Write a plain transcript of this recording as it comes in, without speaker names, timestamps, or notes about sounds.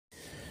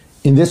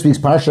In this week's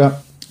Parsha,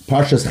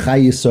 Parshas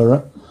Chayei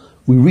Sarah,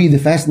 we read the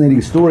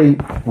fascinating story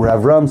where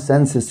Avram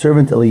sends his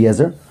servant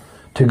Eliezer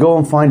to go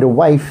and find a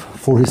wife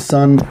for his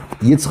son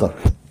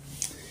Yitzchak.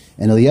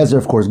 And Eliezer,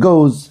 of course,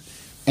 goes,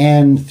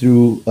 and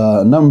through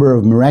a number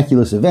of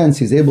miraculous events,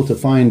 he's able to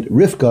find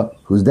Rivka,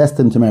 who's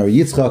destined to marry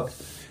Yitzchak,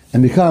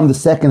 and become the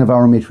second of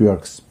our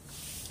matriarchs.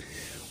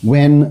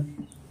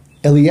 When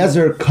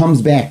Eliezer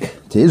comes back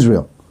to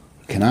Israel,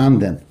 Canaan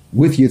then,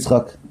 with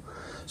Yitzchak,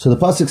 so the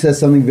pasuk says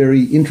something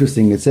very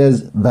interesting. It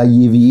says,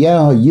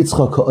 "Vayiviyah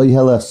Yitzchak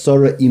ha'oihela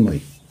Sarah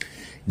imoi."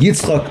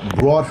 Yitzchak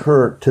brought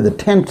her to the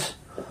tent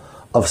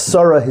of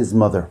Sarah, his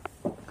mother.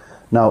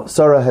 Now,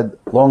 Sarah had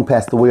long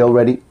passed away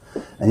already,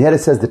 and yet it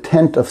says the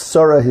tent of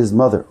Sarah, his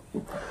mother.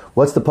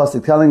 What's the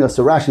pasuk telling us?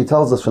 So Rashi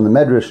tells us from the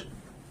Medrash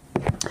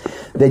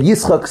that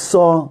Yitzchak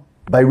saw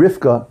by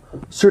Rivka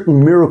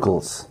certain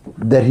miracles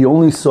that he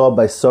only saw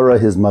by Sarah,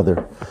 his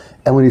mother.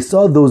 And when he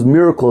saw those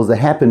miracles that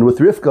happened with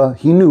Rivka,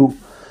 he knew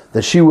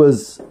that she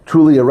was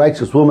truly a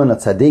righteous woman, a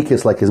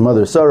tzaddikus like his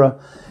mother Sarah,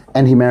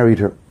 and he married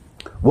her.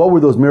 What were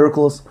those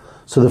miracles?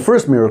 So the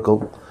first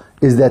miracle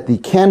is that the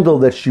candle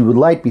that she would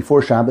light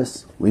before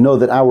Shabbos, we know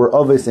that our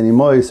avos and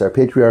imois, our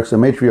patriarchs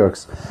and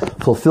matriarchs,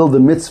 fulfilled the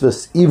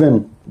mitzvahs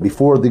even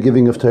before the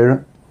giving of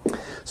Torah,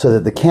 so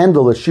that the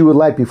candle that she would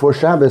light before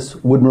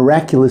Shabbos would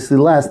miraculously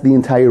last the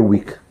entire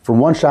week, from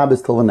one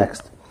Shabbos till the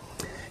next.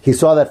 He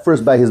saw that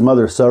first by his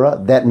mother Sarah,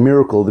 that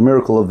miracle, the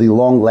miracle of the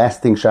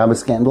long-lasting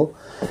Shabbos candle.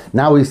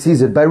 Now he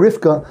sees it by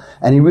Rivka,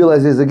 and he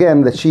realizes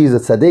again that she's a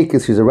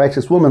tzaddikus, she's a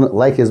righteous woman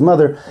like his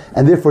mother,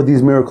 and therefore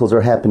these miracles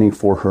are happening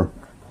for her.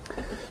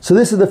 So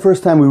this is the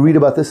first time we read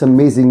about this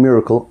amazing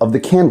miracle of the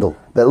candle,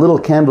 that little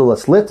candle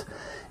that's lit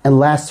and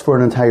lasts for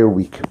an entire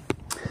week.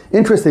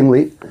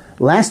 Interestingly,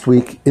 last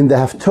week in the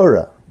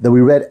Haftorah that we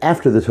read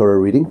after the Torah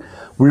reading,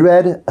 we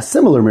read a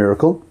similar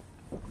miracle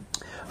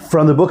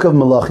from the book of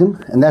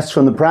Malachim, and that's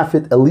from the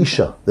prophet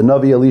Elisha, the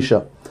Navi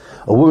Elisha.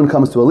 A woman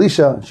comes to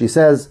Elisha, she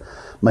says,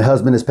 "My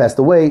husband has passed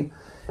away,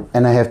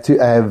 and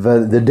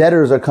the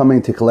debtors are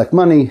coming to collect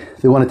money.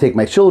 They want to take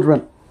my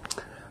children.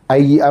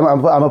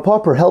 I'm a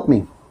pauper, help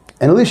me."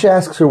 And Elisha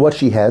asks her what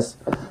she has,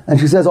 and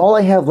she says, "All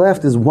I have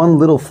left is one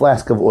little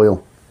flask of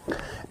oil."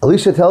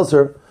 Elisha tells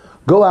her,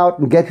 "Go out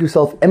and get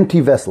yourself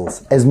empty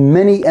vessels, as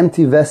many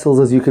empty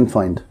vessels as you can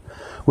find.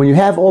 When you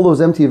have all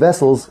those empty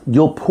vessels,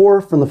 you'll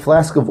pour from the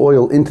flask of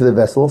oil into the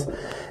vessels,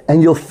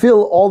 and you'll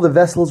fill all the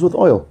vessels with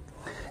oil.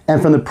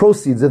 And from the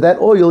proceeds of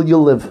that oil,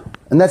 you'll live."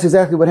 And that's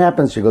exactly what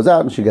happens. She goes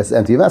out and she gets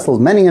empty vessels,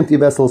 many empty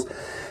vessels,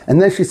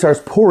 and then she starts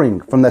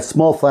pouring from that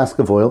small flask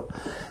of oil.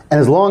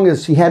 And as long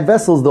as she had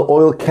vessels, the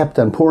oil kept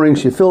on pouring.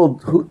 She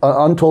filled an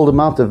untold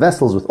amount of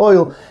vessels with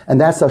oil, and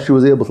that's how she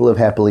was able to live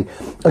happily.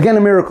 Again,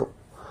 a miracle.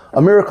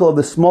 A miracle of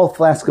the small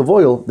flask of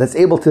oil that's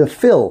able to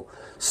fill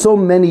so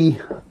many,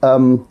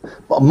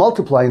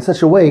 multiply in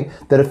such a way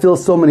that it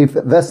fills so many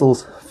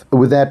vessels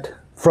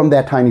from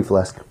that tiny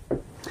flask.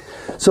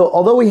 So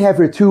although we have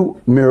here two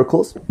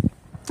miracles,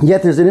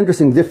 yet there's an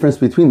interesting difference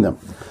between them.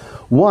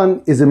 One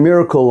is a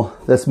miracle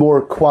that's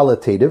more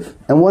qualitative,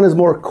 and one is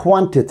more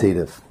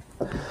quantitative.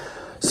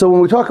 So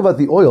when we talk about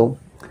the oil,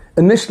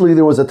 initially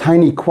there was a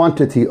tiny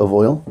quantity of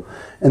oil,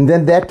 and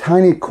then that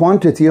tiny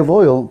quantity of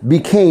oil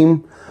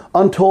became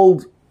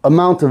untold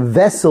amount of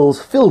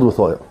vessels filled with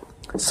oil.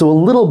 So a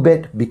little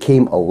bit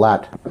became a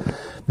lot.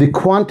 The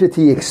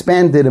quantity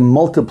expanded and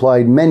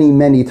multiplied many,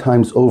 many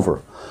times over.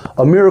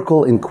 A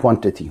miracle in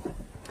quantity.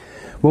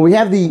 When we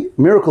have the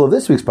miracle of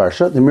this week's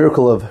Parsha, the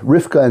miracle of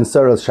Rivka and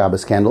Sarah's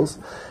Shabbos candles,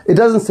 it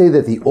doesn't say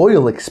that the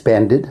oil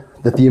expanded,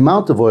 that the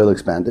amount of oil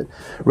expanded.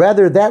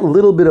 Rather, that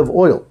little bit of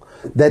oil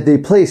that they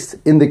placed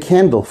in the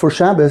candle for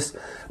Shabbos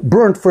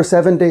burnt for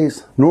 7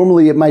 days.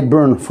 Normally it might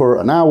burn for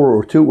an hour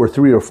or two or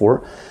three or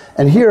four.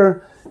 And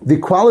here, the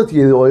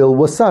quality of the oil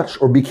was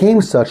such, or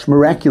became such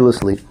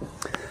miraculously,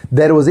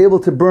 that it was able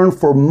to burn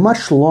for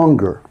much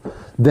longer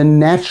than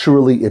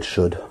naturally it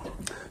should.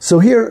 So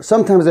here,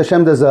 sometimes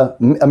Hashem does a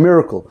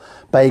miracle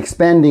by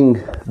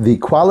expanding the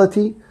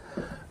quality,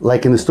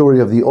 like in the story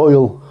of the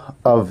oil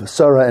of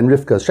Sarah and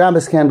Rivka's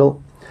Shabbos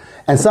candle,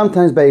 and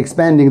sometimes by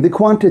expanding the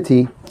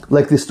quantity,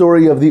 like the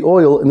story of the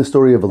oil in the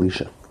story of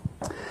Elisha.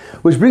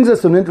 Which brings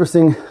us to an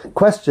interesting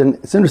question.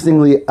 It's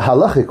interestingly a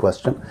halachic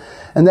question,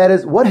 and that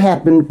is, what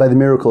happened by the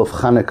miracle of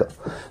Hanukkah?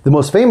 The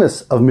most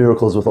famous of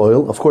miracles with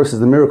oil, of course, is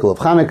the miracle of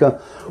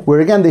Hanukkah, where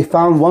again they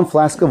found one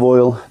flask of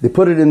oil, they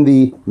put it in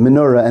the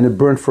menorah, and it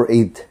burned for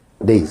 8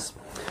 days.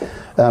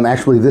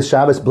 Actually, this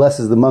Shabbos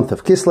blesses the month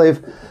of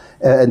Kislev,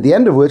 at the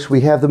end of which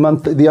we have the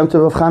Yom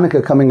Tov of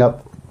Hanukkah coming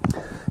up.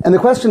 And the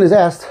question is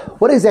asked,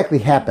 what exactly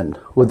happened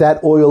with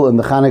that oil in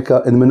the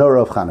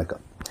menorah of Hanukkah?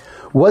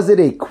 Was it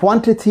a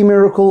quantity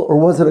miracle or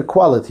was it a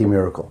quality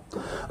miracle?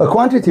 A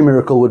quantity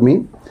miracle would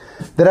mean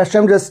that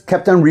Hashem just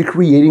kept on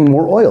recreating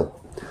more oil,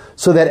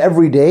 so that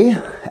every day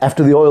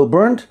after the oil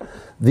burned,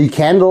 the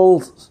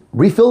candles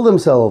refilled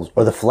themselves,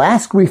 or the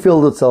flask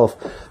refilled itself.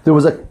 There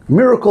was a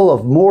miracle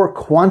of more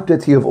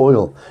quantity of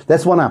oil.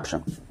 That's one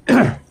option.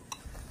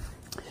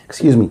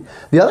 Excuse me.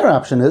 The other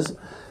option is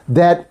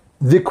that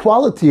the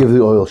quality of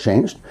the oil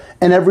changed,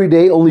 and every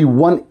day only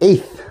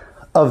 1/8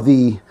 of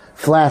the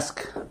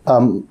flask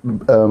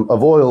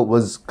of oil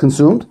was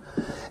consumed,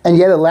 and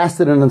yet it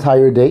lasted an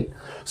entire day.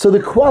 So the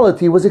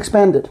quality was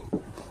expanded.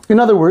 In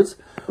other words,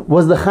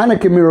 was the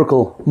Hanukkah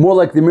miracle more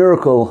like the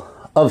miracle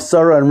of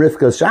Sarah and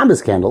Rivka's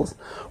Shabbos candles,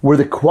 where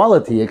the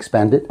quality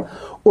expanded,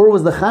 or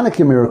was the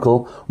Hanukkah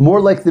miracle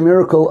more like the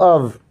miracle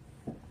of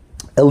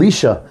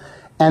Elisha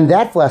and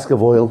that flask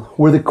of oil,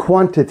 where the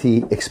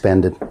quantity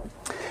expanded?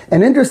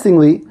 And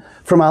interestingly,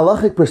 from a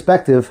halachic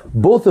perspective,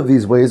 both of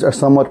these ways are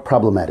somewhat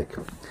problematic.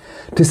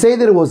 To say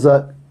that it was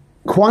a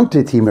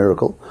quantity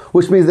miracle,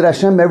 which means that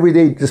Hashem every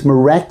day just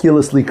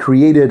miraculously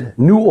created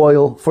new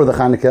oil for the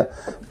Hanukkah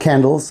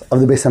candles of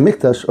the Beis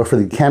HaMikdash, or for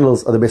the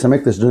candles of the Beis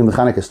HaMikdash during the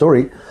Hanukkah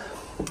story.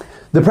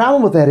 The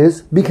problem with that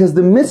is because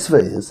the mitzvah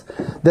is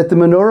that the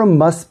menorah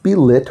must be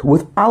lit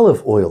with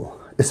olive oil.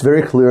 It's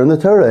very clear in the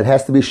Torah. It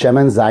has to be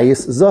shemen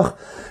zayis zoch,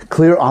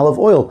 clear olive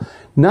oil.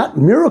 Not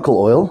miracle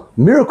oil.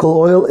 Miracle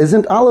oil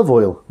isn't olive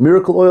oil.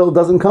 Miracle oil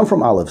doesn't come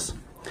from olives.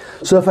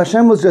 So if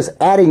Hashem was just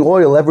adding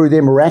oil every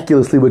day,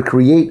 miraculously would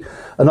create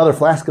another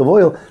flask of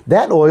oil,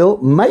 that oil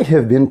might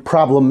have been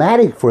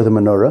problematic for the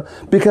menorah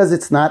because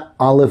it's not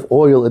olive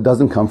oil. It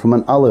doesn't come from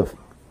an olive.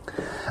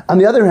 On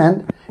the other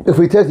hand, if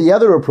we take the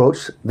other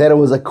approach, that it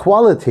was a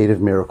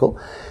qualitative miracle,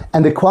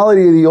 and the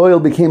quality of the oil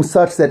became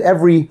such that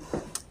every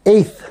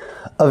eighth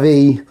of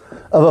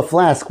a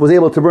flask was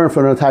able to burn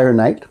for an entire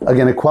night,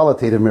 again a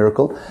qualitative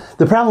miracle.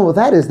 The problem with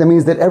that is that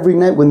means that every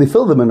night when they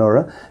filled the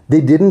menorah,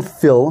 they didn't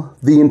fill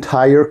the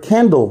entire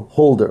candle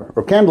holder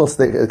or candle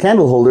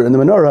holder in the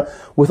menorah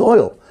with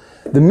oil.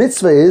 The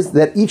mitzvah is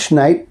that each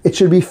night it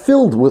should be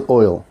filled with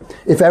oil.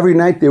 If every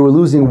night they were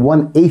losing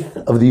 1/8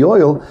 of the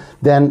oil,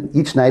 then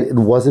each night it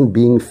wasn't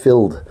being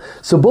filled.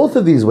 So both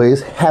of these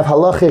ways have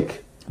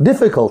halachic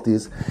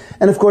difficulties,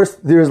 and of course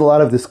there is a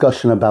lot of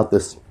discussion about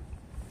this.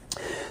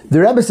 The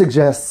Rebbe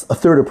suggests a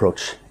third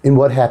approach in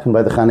what happened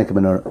by the Hanukkah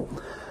menorah.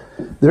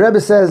 The Rebbe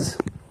says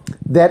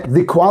that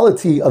the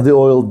quality of the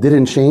oil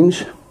didn't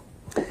change,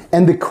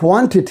 and the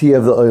quantity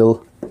of the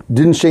oil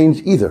didn't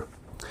change either.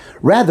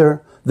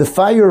 Rather, the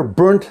fire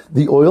burnt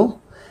the oil,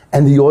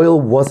 and the oil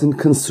wasn't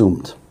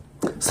consumed.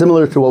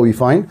 Similar to what we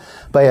find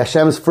by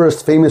Hashem's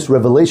first famous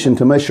revelation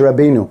to Moshe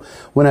Rabbeinu,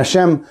 when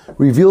Hashem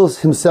reveals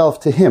himself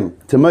to him,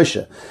 to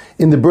Moshe,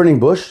 in the burning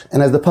bush,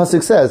 and as the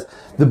pasuk says,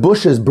 the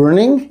bush is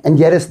burning, and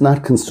yet it's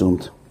not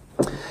consumed.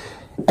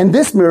 And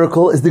this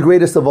miracle is the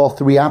greatest of all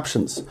three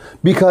options,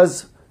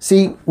 because,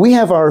 see, we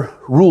have our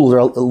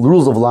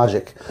rules of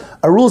logic.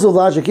 Our rules of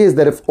logic is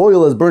that if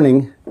oil is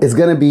burning, it's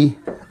going to be,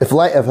 if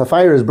a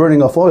fire is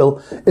burning off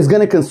oil, it's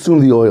going to consume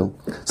the oil.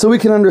 So we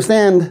can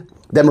understand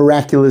that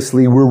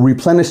miraculously we're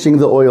replenishing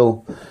the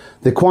oil,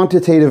 the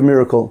quantitative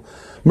miracle.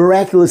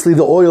 Miraculously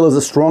the oil is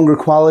a stronger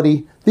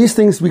quality. These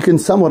things we can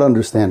somewhat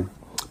understand.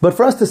 But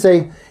for us to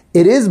say,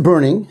 it is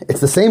burning, it's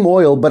the same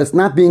oil, but it's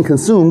not being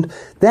consumed,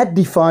 that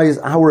defies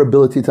our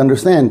ability to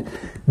understand.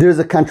 There's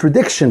a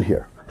contradiction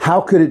here.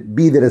 How could it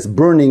be that it's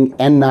burning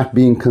and not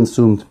being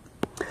consumed?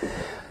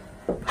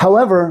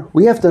 However,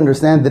 we have to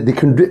understand that the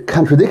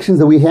contradictions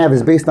that we have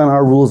is based on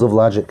our rules of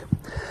logic.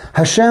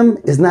 Hashem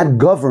is not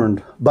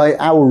governed by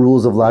our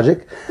rules of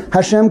logic.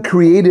 Hashem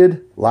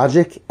created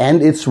logic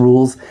and its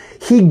rules.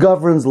 He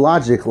governs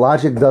logic.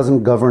 Logic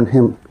doesn't govern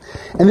him.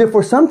 And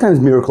therefore sometimes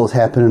miracles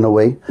happen in a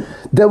way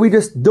that we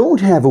just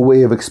don't have a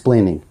way of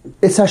explaining.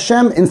 It's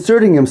Hashem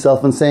inserting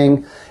himself and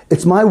saying,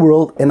 it's my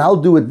world and I'll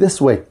do it this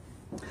way.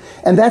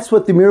 And that's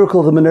what the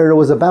miracle of the menorah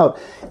was about.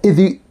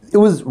 It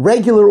was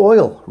regular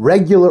oil,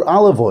 regular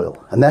olive oil,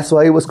 and that's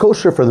why it was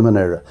kosher for the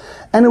menorah.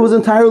 And it was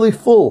entirely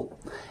full.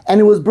 And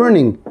it was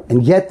burning,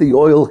 and yet the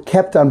oil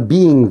kept on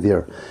being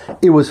there.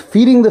 It was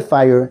feeding the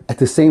fire, at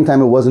the same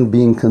time it wasn't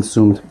being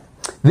consumed.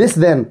 This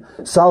then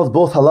solves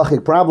both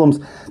halachic problems.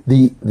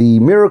 The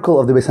miracle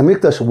of the Beis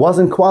HaMikdash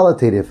wasn't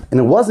qualitative, and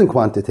it wasn't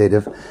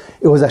quantitative.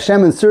 It was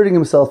Hashem inserting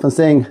himself and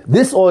saying,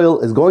 this oil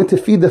is going to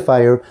feed the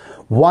fire,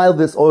 while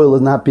this oil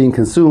is not being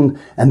consumed,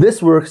 and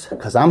this works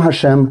because I'm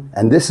Hashem,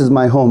 and this is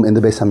my home in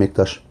the Beis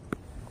HaMikdash.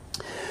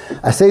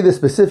 I say this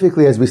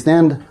specifically as we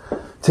stand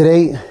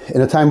today,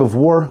 in a time of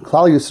war,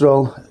 Klal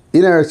Yisrael,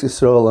 in Eretz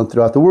Yisrael, and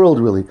throughout the world,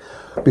 really,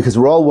 because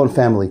we're all one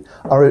family,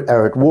 are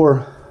at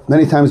war.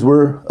 Many times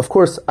we're, of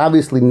course,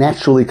 obviously,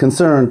 naturally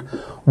concerned,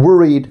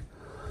 worried,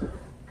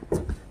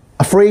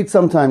 afraid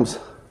sometimes.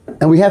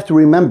 And we have to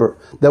remember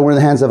that we're in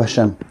the hands of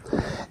Hashem.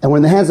 And we're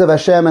in the hands of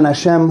Hashem, and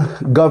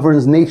Hashem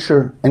governs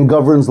nature and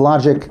governs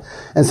logic.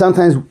 And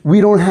sometimes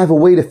we don't have a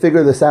way to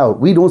figure this out.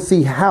 We don't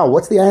see how.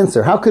 What's the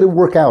answer? How could it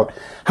work out?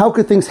 How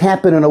could things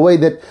happen in a way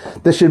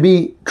that should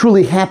be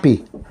truly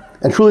happy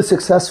and truly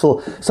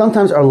successful?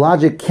 Sometimes our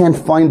logic can't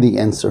find the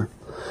answer.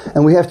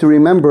 And we have to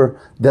remember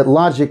that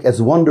logic,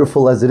 as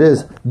wonderful as it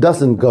is,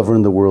 doesn't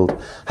govern the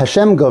world.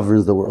 Hashem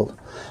governs the world.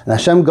 And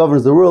Hashem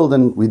governs the world,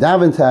 and we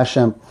dive into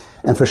Hashem.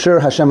 And for sure,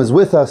 Hashem is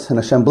with us, and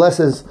Hashem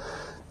blesses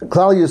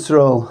Klal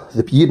Yisrael,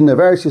 the Yidden of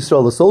Eretz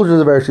Yisrael, the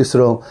soldiers of Eretz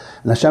Yisrael,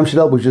 and Hashem should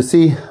help. We should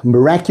see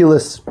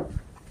miraculous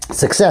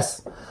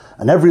success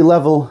on every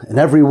level, in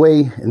every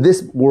way, in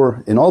this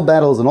war, in all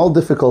battles, in all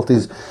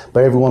difficulties,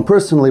 by everyone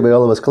personally, by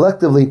all of us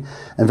collectively,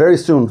 and very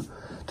soon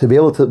to be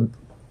able to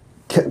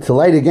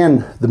light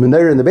again the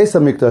menorah in the Beis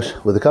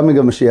HaMikdash with the coming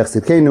of Mashiach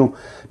Tzidkenu,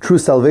 true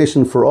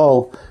salvation for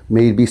all.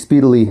 May it be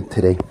speedily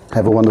today.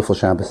 Have a wonderful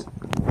Shabbos.